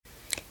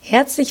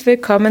Herzlich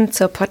willkommen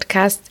zur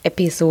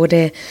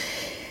Podcast-Episode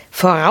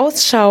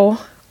Vorausschau,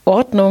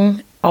 Ordnung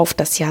auf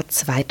das Jahr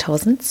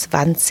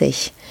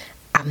 2020.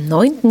 Am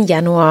 9.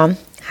 Januar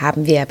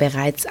haben wir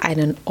bereits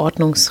einen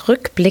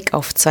Ordnungsrückblick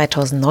auf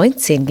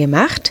 2019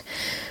 gemacht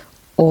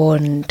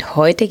und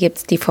heute gibt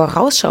es die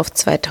Vorausschau auf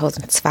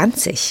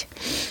 2020.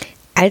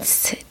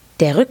 Als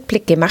der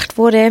Rückblick gemacht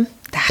wurde,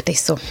 dachte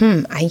ich so,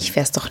 eigentlich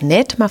wäre es doch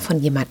nett, mal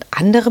von jemand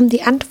anderem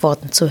die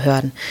Antworten zu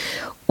hören.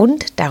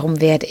 Und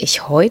darum werde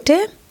ich heute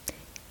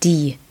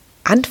die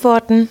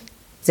Antworten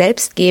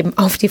selbst geben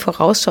auf die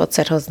Vorausschau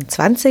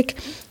 2020.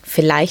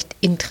 Vielleicht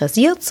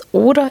interessiert es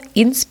oder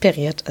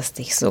inspiriert es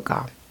dich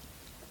sogar.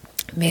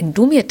 Wenn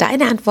du mir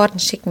deine Antworten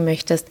schicken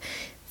möchtest,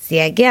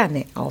 sehr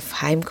gerne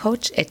auf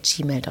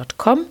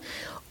heimcoach@gmail.com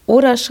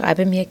oder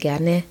schreibe mir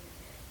gerne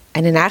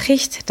eine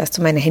Nachricht, dass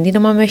du meine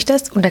Handynummer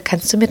möchtest und da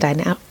kannst du mir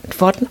deine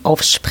Antworten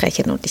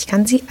aufsprechen und ich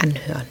kann sie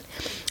anhören.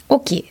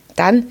 Okay,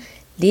 dann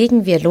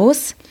legen wir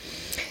los.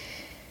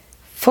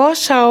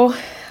 Vorausschau,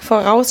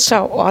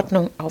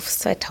 Ordnung auf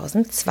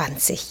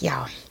 2020,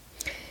 ja.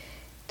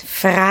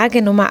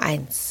 Frage Nummer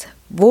 1.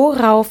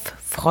 Worauf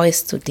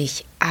freust du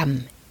dich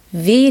am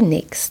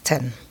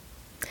wenigsten?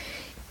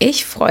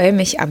 Ich freue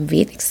mich am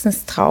wenigsten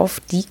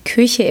drauf, die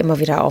Küche immer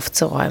wieder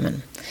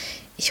aufzuräumen.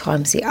 Ich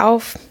räume sie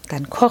auf,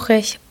 dann koche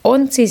ich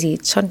und sie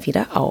sieht schon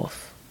wieder auf.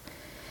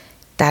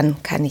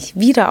 Dann kann ich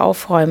wieder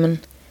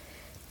aufräumen,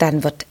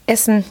 dann wird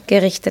Essen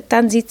gerichtet,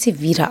 dann sieht sie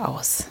wieder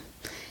aus.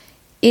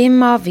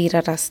 Immer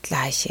wieder das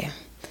Gleiche.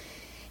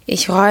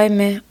 Ich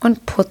räume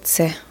und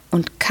putze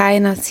und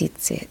keiner sieht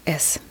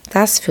es.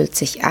 Das fühlt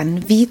sich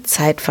an wie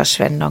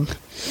Zeitverschwendung.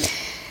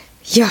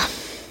 Ja,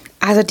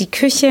 also die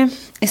Küche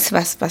ist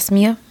was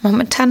mir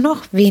momentan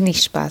noch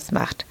wenig Spaß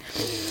macht.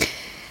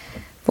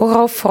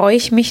 Worauf freue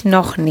ich mich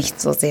noch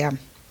nicht so sehr?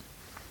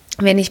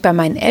 Wenn ich bei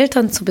meinen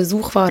Eltern zu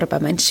Besuch war oder bei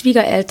meinen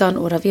Schwiegereltern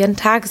oder wir einen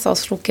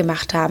Tagesausflug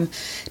gemacht haben,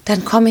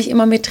 dann komme ich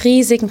immer mit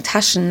riesigen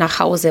Taschen nach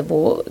Hause,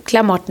 wo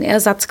Klamotten,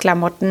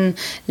 Ersatzklamotten,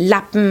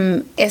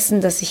 Lappen,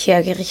 Essen, das ich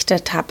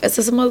hergerichtet habe. Es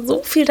ist immer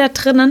so viel da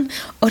drinnen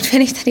und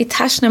wenn ich dann die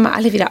Taschen immer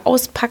alle wieder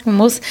auspacken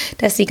muss,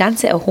 da ist die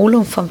ganze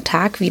Erholung vom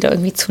Tag wieder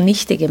irgendwie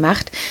zunichte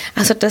gemacht.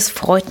 Also das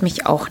freut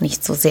mich auch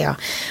nicht so sehr.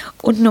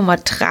 Und Nummer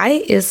 3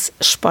 ist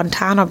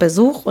spontaner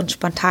Besuch und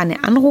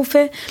spontane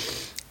Anrufe,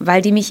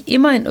 weil die mich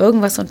immer in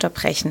irgendwas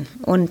unterbrechen.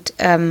 Und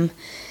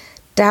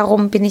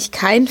darum bin ich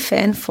kein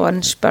Fan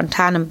von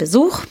spontanem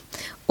Besuch.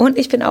 Und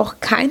ich bin auch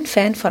kein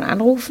Fan von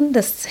Anrufen.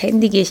 Das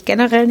Handy gehe ich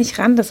generell nicht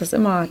ran, das ist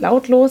immer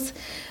lautlos.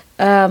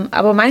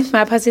 Aber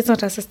manchmal passiert es noch,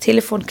 dass das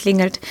Telefon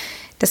klingelt.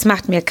 Das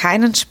macht mir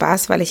keinen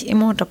Spaß, weil ich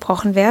immer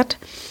unterbrochen werde.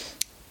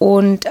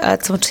 Und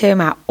zum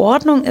Thema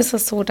Ordnung ist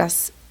es so,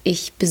 dass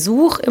ich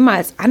Besuch immer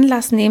als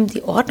Anlass nehme,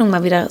 die Ordnung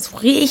mal wieder so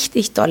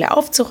richtig dolle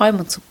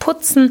aufzuräumen und zu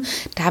putzen.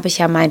 Da habe ich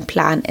ja meinen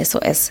Plan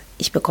SOS.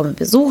 Ich bekomme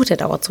Besuch, der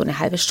dauert so eine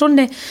halbe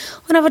Stunde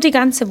und da wird die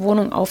ganze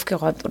Wohnung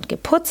aufgeräumt und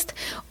geputzt.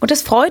 Und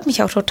das freut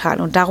mich auch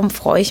total und darum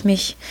freue ich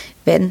mich,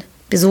 wenn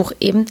Besuch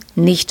eben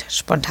nicht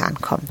spontan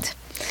kommt.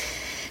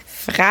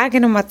 Frage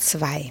Nummer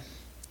 2.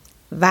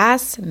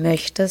 Was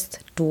möchtest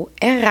du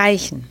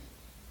erreichen?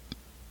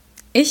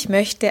 Ich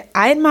möchte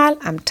einmal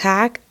am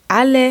Tag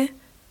alle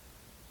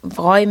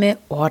Räume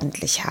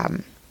ordentlich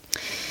haben.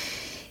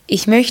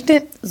 Ich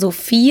möchte so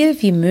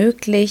viel wie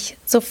möglich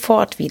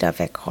sofort wieder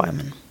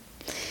wegräumen.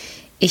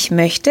 Ich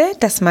möchte,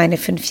 dass meine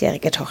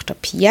 5-jährige Tochter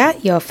Pia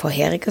ihr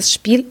vorheriges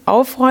Spiel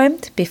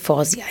aufräumt,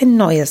 bevor sie ein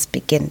neues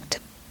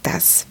beginnt.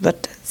 Das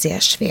wird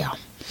sehr schwer.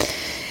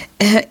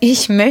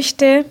 Ich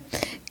möchte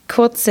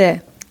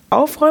kurze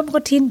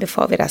Aufräumroutinen,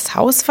 bevor wir das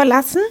Haus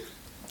verlassen.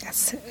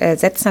 Das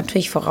setzt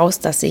natürlich voraus,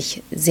 dass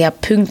ich sehr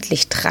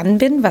pünktlich dran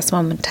bin, was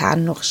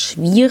momentan noch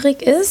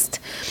schwierig ist.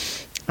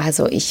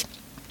 Also ich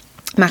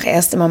mache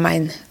erst immer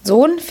meinen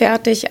Sohn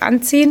fertig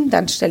anziehen,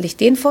 dann stelle ich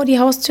den vor die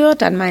Haustür,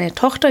 dann meine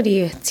Tochter,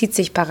 die zieht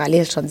sich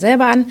parallel schon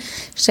selber an,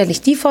 stelle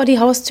ich die vor die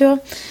Haustür,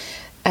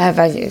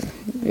 weil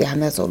wir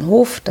haben ja so einen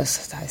Hof,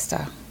 das heißt,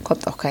 da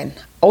kommt auch kein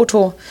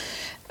Auto.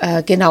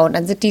 Genau, und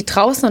dann sind die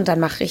draußen und dann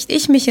mache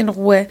ich mich in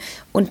Ruhe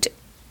und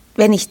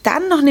wenn ich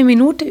dann noch eine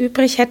Minute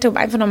übrig hätte, um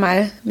einfach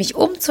nochmal mich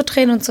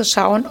umzudrehen und zu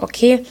schauen,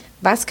 okay,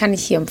 was kann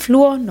ich hier im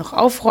Flur noch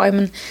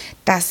aufräumen,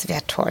 das wäre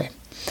toll.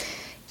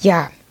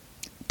 Ja,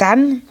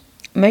 dann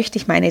möchte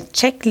ich meine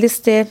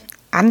Checkliste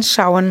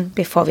anschauen,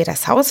 bevor wir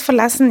das Haus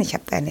verlassen. Ich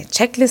habe eine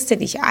Checkliste,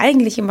 die ich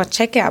eigentlich immer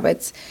checke, aber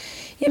jetzt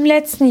im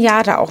letzten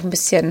Jahr da auch ein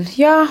bisschen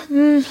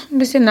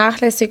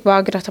nachlässig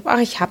war, gedacht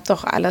habe, ich habe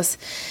doch alles.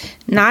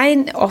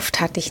 Nein, oft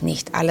hatte ich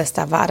nicht alles.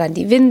 Da war dann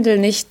die Windel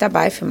nicht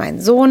dabei für meinen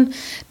Sohn,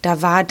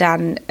 da war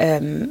dann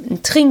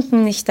ein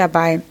Trinken nicht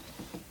dabei.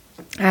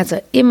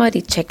 Also immer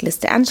die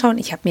Checkliste anschauen.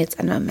 Ich habe mir jetzt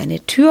an meine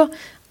Tür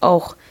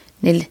auch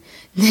einen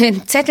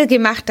Zettel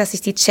gemacht, dass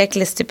ich die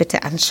Checkliste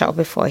bitte anschaue,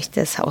 bevor ich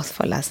das Haus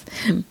verlasse.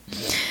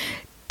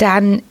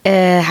 Dann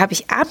habe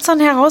ich abends noch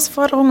eine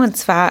Herausforderung und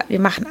zwar,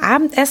 wir machen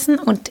Abendessen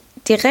und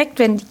direkt,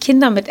 wenn die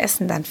Kinder mit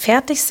Essen dann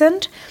fertig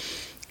sind,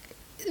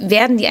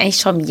 werden die eigentlich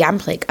schon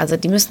jammerig. Also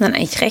die müssen dann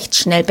eigentlich recht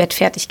schnell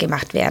bettfertig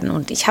gemacht werden.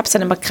 Und ich habe es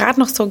dann aber gerade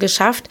noch so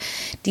geschafft,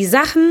 die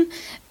Sachen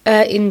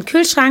in den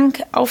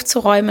Kühlschrank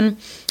aufzuräumen.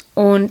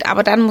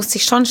 Aber dann musste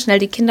ich schon schnell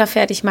die Kinder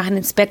fertig machen,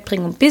 ins Bett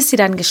bringen. Und bis sie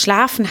dann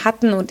geschlafen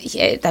hatten und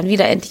ich dann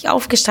wieder endlich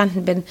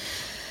aufgestanden bin,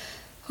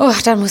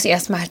 dann muss ich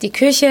erstmal die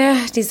Küche,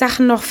 die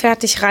Sachen noch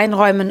fertig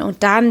reinräumen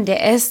und dann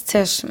der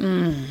Esstisch.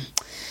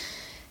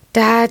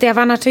 Der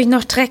war natürlich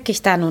noch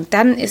dreckig dann und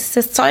dann ist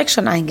das Zeug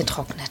schon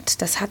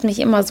eingetrocknet. Das hat mich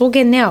immer so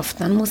genervt.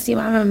 Dann musste ich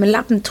immer mit dem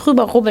Lappen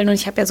drüber rubbeln und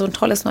ich habe ja so ein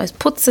tolles neues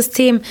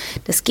Putzsystem.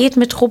 Das geht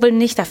mit Rubbeln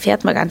nicht, da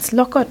fährt man ganz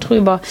locker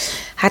drüber.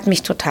 Hat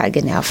mich total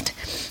genervt.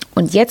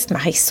 Und jetzt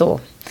mache ich so.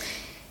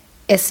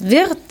 Es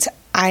wird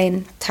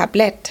ein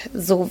Tablett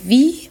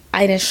sowie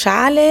eine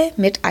Schale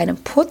mit einem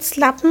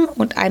Putzlappen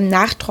und einem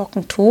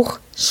Nachtrockentuch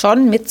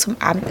schon mit zum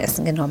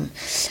Abendessen genommen.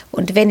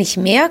 Und wenn ich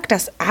merke,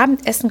 das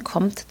Abendessen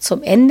kommt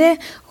zum Ende,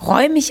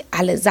 räume ich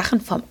alle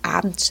Sachen vom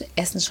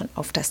Abendessen schon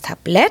auf das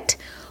Tablett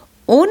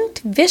und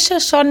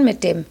wische schon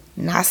mit dem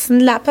nassen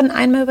Lappen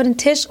einmal über den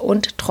Tisch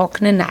und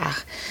trockne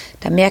nach.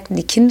 Da merken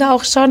die Kinder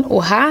auch schon,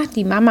 oha,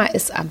 die Mama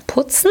ist am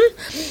Putzen.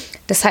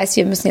 Das heißt,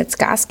 wir müssen jetzt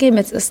Gas geben,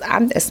 jetzt ist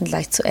Abendessen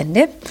gleich zu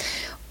Ende.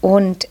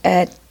 Und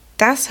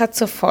das hat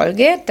zur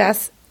Folge,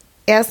 dass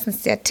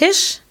erstens der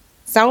Tisch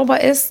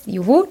sauber ist,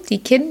 juhu, die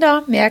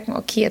Kinder merken,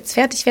 okay, jetzt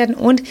fertig werden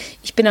und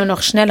ich bin auch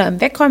noch schneller im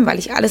Wegräumen, weil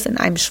ich alles in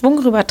einem Schwung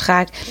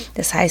rübertrage.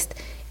 Das heißt,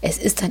 es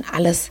ist dann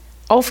alles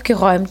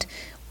aufgeräumt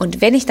und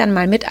wenn ich dann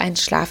mal mit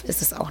einschlafe,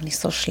 ist es auch nicht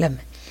so schlimm.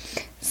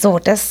 So,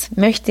 das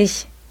möchte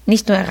ich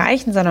nicht nur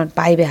erreichen, sondern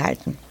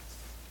beibehalten.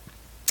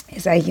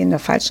 Ist eigentlich in der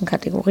falschen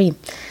Kategorie.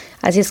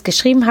 Als ich es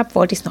geschrieben habe,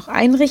 wollte ich es noch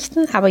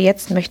einrichten, aber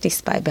jetzt möchte ich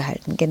es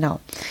beibehalten, genau.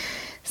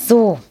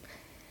 So,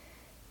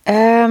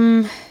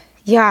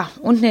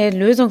 und eine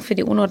Lösung für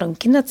die Unordnung im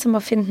Kinderzimmer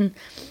finden.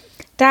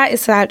 Da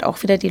ist halt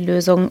auch wieder die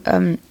Lösung,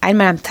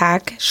 einmal am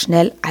Tag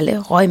schnell alle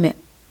Räume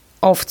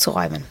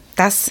aufzuräumen.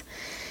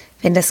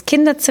 Wenn das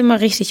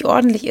Kinderzimmer richtig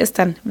ordentlich ist,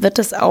 dann wird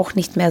es auch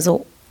nicht mehr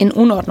so in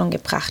Unordnung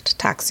gebracht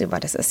tagsüber.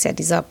 Das ist ja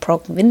dieser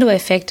Broken Window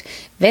Effekt.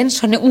 Wenn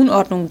schon eine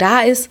Unordnung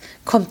da ist,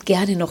 kommt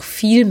gerne noch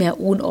viel mehr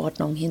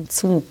Unordnung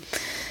hinzu.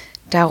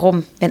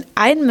 Darum,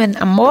 wenn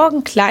am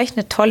Morgen gleich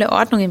eine tolle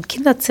Ordnung im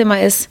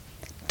Kinderzimmer ist,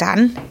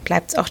 dann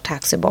bleibt es auch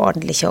tagsüber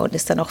ordentlicher und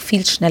ist dann auch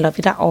viel schneller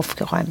wieder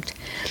aufgeräumt.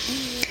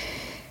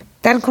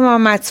 Dann kommen wir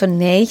mal zur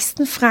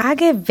nächsten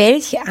Frage.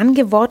 Welche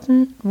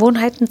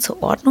Angewohnheiten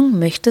zur Ordnung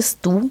möchtest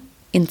du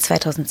in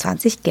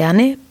 2020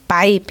 gerne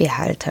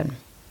beibehalten?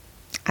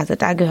 Also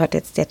da gehört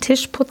jetzt der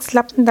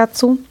Tischputzlappen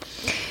dazu,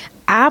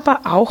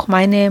 aber auch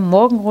meine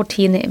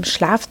Morgenroutine im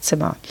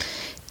Schlafzimmer,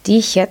 die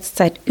ich jetzt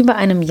seit über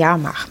einem Jahr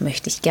mache,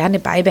 möchte ich gerne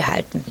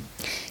beibehalten.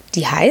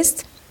 Die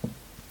heißt,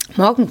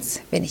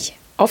 morgens, wenn ich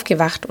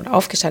aufgewacht und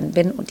aufgestanden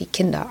bin und die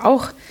Kinder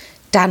auch,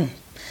 dann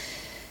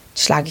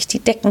schlage ich die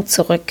Decken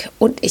zurück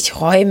und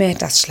ich räume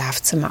das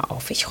Schlafzimmer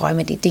auf. Ich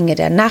räume die Dinge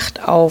der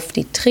Nacht auf,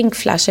 die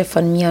Trinkflasche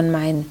von mir und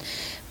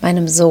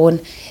meinem Sohn.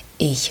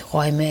 Ich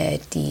räume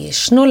die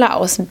Schnuller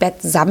aus dem Bett,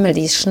 sammle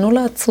die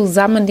Schnuller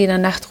zusammen, die in der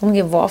Nacht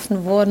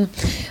rumgeworfen wurden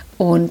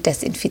und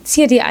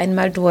desinfiziere die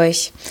einmal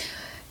durch.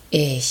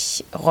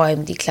 Ich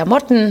räume die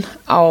Klamotten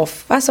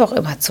auf, was auch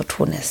immer zu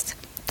tun ist.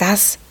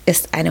 Das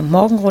ist eine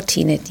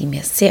Morgenroutine, die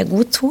mir sehr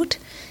gut tut,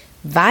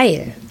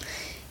 weil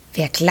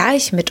wer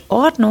gleich mit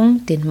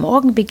Ordnung den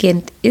Morgen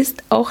beginnt,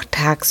 ist auch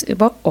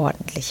tagsüber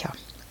ordentlicher.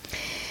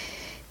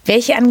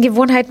 Welche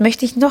Angewohnheit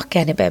möchte ich noch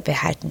gerne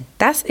beibehalten?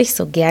 Dass ich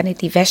so gerne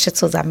die Wäsche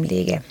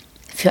zusammenlege.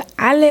 Für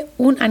alle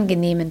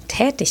unangenehmen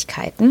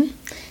Tätigkeiten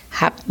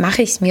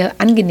mache ich es mir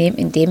angenehm,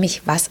 indem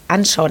ich was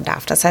anschauen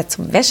darf. Das heißt,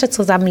 zum Wäsche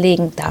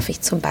zusammenlegen darf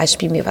ich zum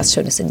Beispiel mir was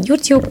Schönes in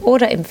YouTube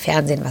oder im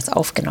Fernsehen, was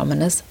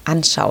Aufgenommenes,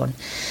 anschauen.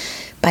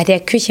 Bei der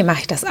Küche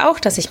mache ich das auch,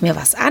 dass ich mir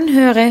was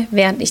anhöre,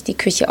 während ich die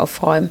Küche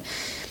aufräume.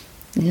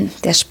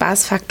 Der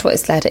Spaßfaktor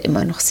ist leider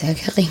immer noch sehr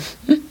gering.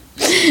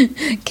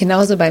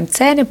 Genauso beim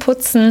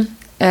Zähneputzen.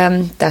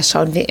 Da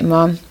schauen wir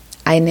immer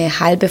eine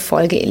halbe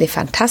Folge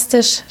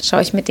Elefantastisch.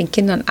 Schaue ich mit den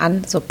Kindern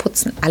an, so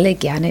putzen alle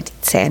gerne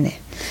die Zähne.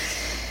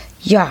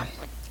 Ja,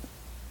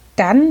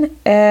 dann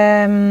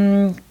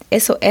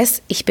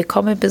SOS, ich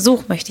bekomme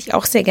Besuch, möchte ich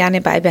auch sehr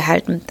gerne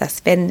beibehalten,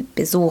 dass wenn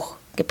Besuch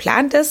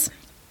geplant ist,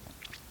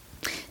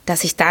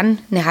 dass ich dann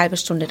eine halbe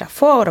Stunde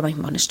davor oder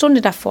manchmal eine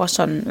Stunde davor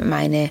schon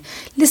meine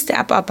Liste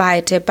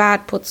abarbeite,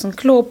 Bad putzen,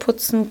 Klo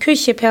putzen,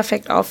 Küche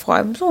perfekt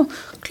aufräumen, so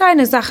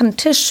kleine Sachen,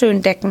 Tisch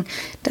schön decken,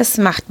 das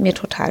macht mir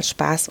total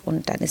Spaß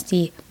und dann ist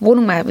die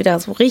Wohnung mal wieder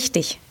so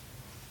richtig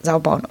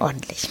sauber und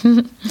ordentlich.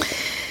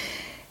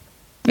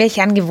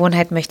 Welche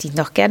Angewohnheit möchte ich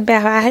noch gern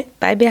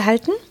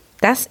beibehalten?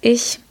 Dass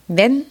ich,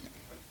 wenn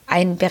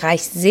ein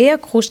Bereich sehr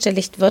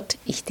gruselig wird,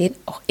 ich den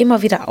auch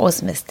immer wieder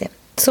ausmiste.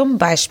 Zum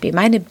Beispiel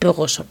meine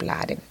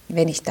Büroschublade.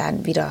 Wenn ich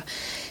dann wieder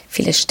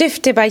viele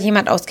Stifte bei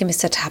jemand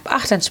ausgemistet habe,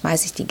 dann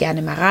schmeiße ich die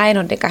gerne mal rein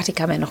und denke, die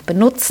kann man ja noch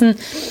benutzen.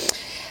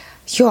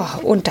 Ja,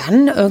 und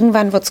dann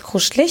irgendwann wird es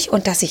kuschelig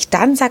und dass ich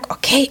dann sage,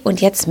 okay,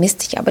 und jetzt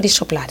misste ich aber die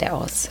Schublade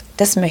aus.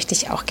 Das möchte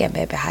ich auch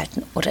gerne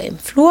behalten. Oder im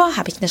Flur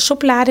habe ich eine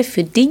Schublade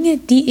für Dinge,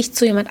 die ich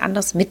zu jemand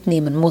anders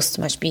mitnehmen muss.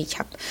 Zum Beispiel, ich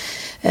habe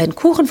einen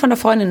Kuchen von der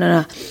Freundin in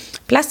einer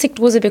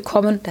Plastikdose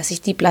bekommen, dass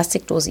ich die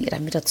Plastikdose ihr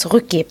dann wieder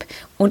zurückgebe.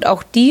 Und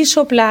auch die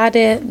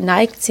Schublade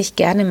neigt sich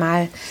gerne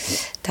mal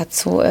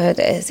dazu,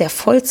 sehr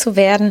voll zu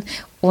werden.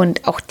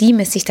 Und auch die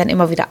messe ich dann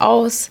immer wieder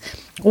aus,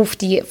 rufe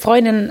die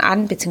Freundinnen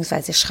an,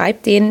 beziehungsweise schreibe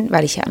denen,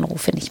 weil ich ja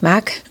Anrufe nicht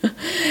mag,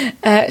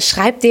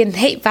 schreibe denen,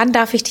 hey, wann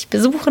darf ich dich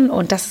besuchen?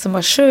 Und das ist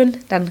immer schön,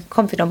 dann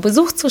kommt wieder ein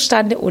Besuch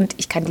zustande und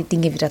ich kann die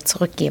Dinge wieder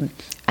zurückgeben.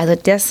 Also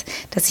das,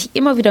 dass ich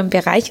immer wieder einen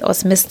Bereich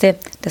ausmiste,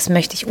 das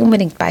möchte ich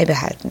unbedingt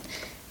beibehalten.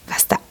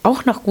 Was da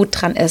auch noch gut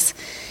dran ist,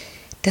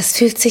 das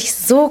fühlt sich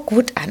so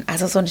gut an.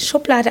 Also so eine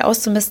Schublade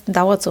auszumisten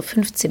dauert so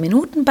 15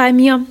 Minuten bei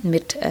mir,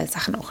 mit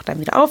Sachen auch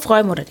dann wieder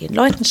aufräumen oder den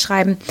Leuten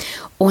schreiben.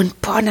 Und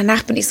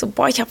danach bin ich so,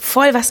 ich habe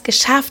voll was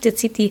geschafft. Jetzt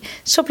sieht die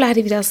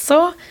Schublade wieder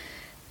so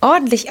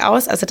ordentlich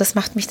aus. Also das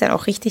macht mich dann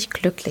auch richtig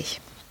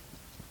glücklich.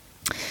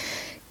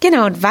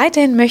 Genau, und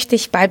weiterhin möchte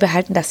ich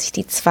beibehalten, dass ich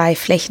die 2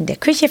 Flächen der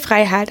Küche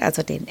frei halte,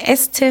 also den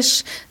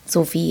Esstisch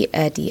sowie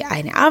die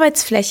eine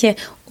Arbeitsfläche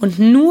und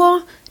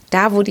nur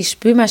da, wo die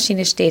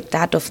Spülmaschine steht,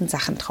 da dürfen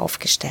Sachen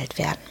draufgestellt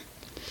werden.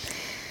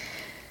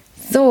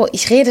 So,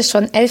 ich rede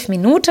schon 11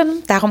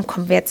 Minuten, darum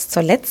kommen wir jetzt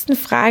zur letzten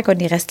Frage und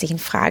die restlichen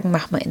Fragen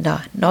machen wir in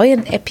der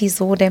neuen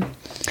Episode.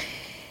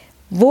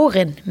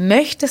 Worin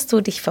möchtest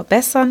du dich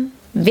verbessern?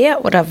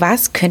 Wer oder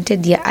was könnte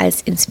dir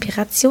als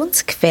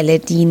Inspirationsquelle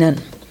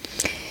dienen?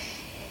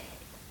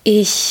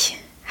 Ich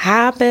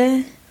habe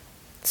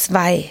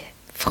 2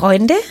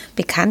 Freunde,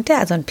 Bekannte,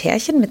 also ein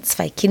Pärchen mit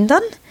 2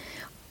 Kindern.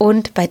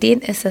 Und bei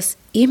denen ist es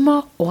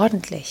immer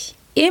ordentlich,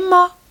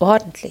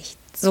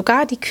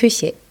 sogar die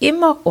Küche,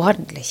 immer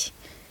ordentlich,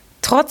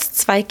 trotz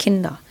 2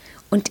 Kinder.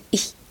 Und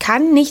ich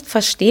kann nicht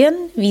verstehen,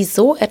 wie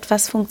so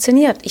etwas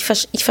funktioniert. Ich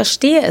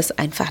verstehe es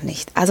einfach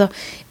nicht. Also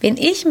wenn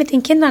ich mit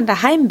den Kindern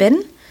daheim bin,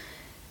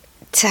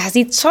 da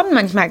sieht es schon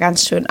manchmal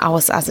ganz schön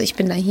aus. Also ich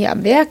bin da hier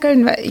am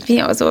Werkeln, weil ich bin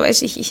ja auch so,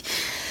 ich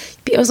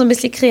bin auch so ein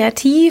bisschen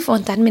kreativ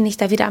und dann bin ich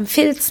da wieder am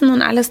Filzen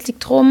und alles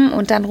liegt rum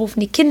und dann rufen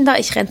die Kinder,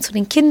 ich renne zu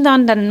den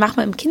Kindern, dann machen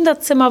wir im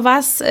Kinderzimmer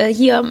was,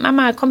 hier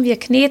Mama, komm, wir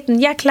kneten,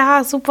 ja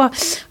klar, super,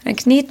 und dann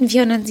kneten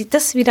wir und dann sieht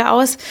das wieder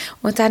aus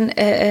und dann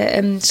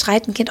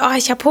schreit ein Kind,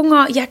 ich habe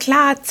Hunger, ja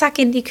klar, zack,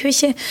 in die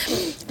Küche,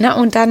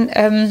 und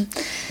dann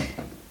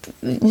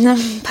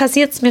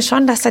passiert es mir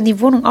schon, dass dann die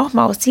Wohnung auch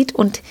mal aussieht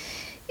und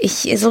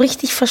so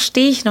richtig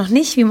verstehe ich noch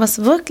nicht, wie man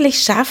es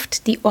wirklich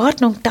schafft, die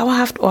Ordnung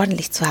dauerhaft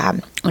ordentlich zu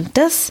haben. Und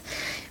das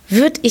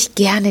würde ich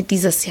gerne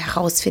dieses Jahr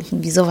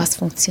rausfinden, wie sowas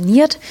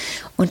funktioniert.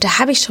 Und da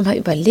habe ich schon mal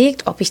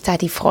überlegt, ob ich da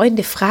die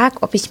Freunde frage,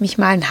 ob ich mich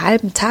mal einen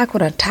halben Tag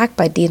oder einen Tag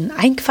bei denen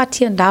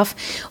einquartieren darf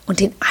und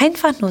denen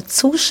einfach nur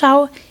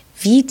zuschaue,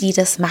 wie die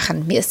das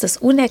machen. Mir ist das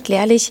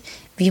unerklärlich,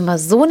 wie man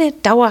so eine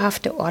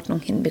dauerhafte Ordnung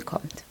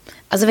hinbekommt.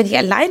 Also wenn ich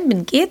allein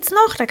bin, geht's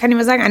noch. Da kann ich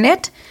mal sagen,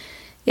 Annette,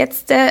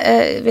 jetzt,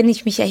 wenn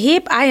ich mich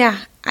erhebe,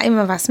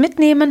 einmal was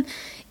mitnehmen,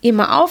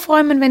 immer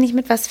aufräumen, wenn ich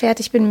mit was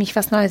fertig bin, mich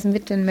was Neues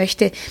mitnehmen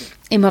möchte,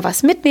 immer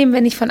was mitnehmen,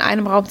 wenn ich von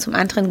einem Raum zum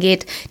anderen gehe.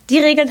 Die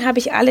Regeln habe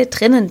ich alle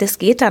drinnen, das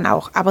geht dann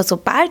auch. Aber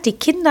sobald die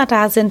Kinder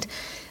da sind,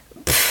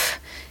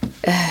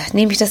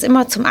 nehme ich das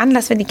immer zum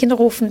Anlass, wenn die Kinder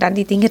rufen, dann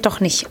die Dinge doch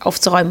nicht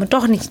aufzuräumen und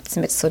doch nichts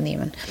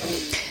mitzunehmen.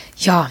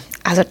 Ja,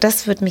 also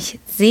das würde mich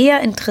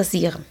sehr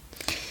interessieren.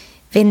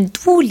 Wenn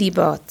du,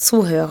 lieber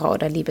Zuhörer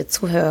oder liebe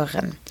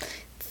Zuhörerin,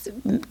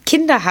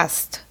 Kinder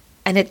hast,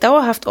 eine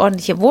dauerhaft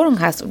ordentliche Wohnung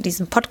hast und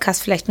diesen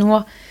Podcast vielleicht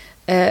nur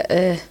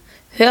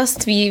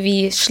hörst,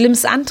 wie schlimm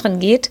es anderen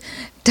geht,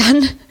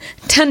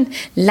 dann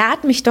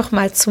lad mich doch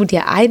mal zu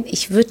dir ein.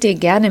 Ich würde dir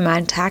gerne mal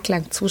einen Tag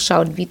lang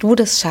zuschauen, wie du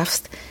das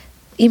schaffst,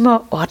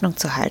 immer Ordnung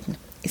zu halten.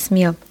 Ist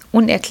mir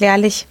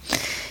unerklärlich,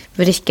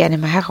 würde ich gerne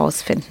mal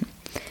herausfinden.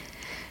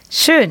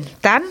 Schön,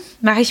 dann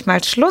mache ich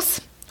mal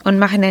Schluss und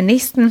mache in der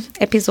nächsten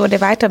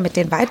Episode weiter mit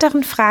den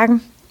weiteren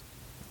Fragen.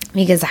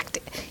 Wie gesagt,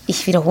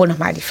 ich wiederhole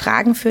nochmal die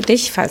Fragen für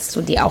dich, falls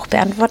du die auch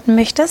beantworten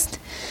möchtest.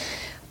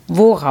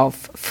 Worauf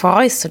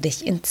freust du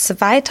dich in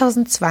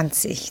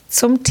 2020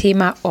 zum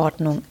Thema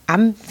Ordnung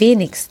am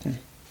wenigsten?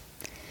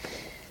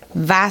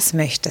 Was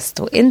möchtest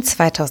du in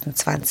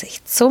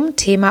 2020 zum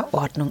Thema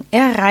Ordnung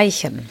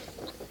erreichen?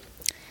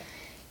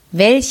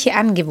 Welche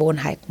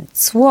Angewohnheiten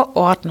zur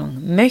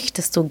Ordnung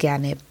möchtest du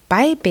gerne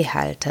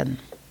beibehalten?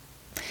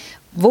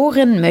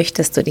 Worin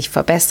möchtest du dich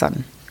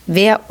verbessern?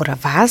 Wer oder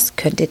was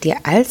könnte dir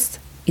als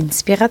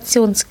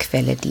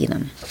Inspirationsquelle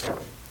dienen?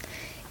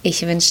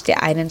 Ich wünsche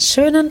dir einen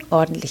schönen,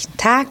 ordentlichen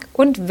Tag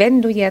und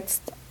wenn du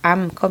jetzt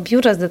am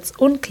Computer sitzt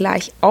und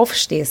gleich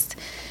aufstehst,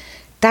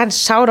 dann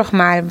schau doch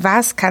mal,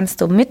 was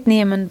kannst du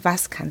mitnehmen,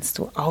 was kannst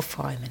du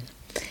aufräumen.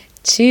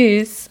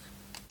 Tschüss!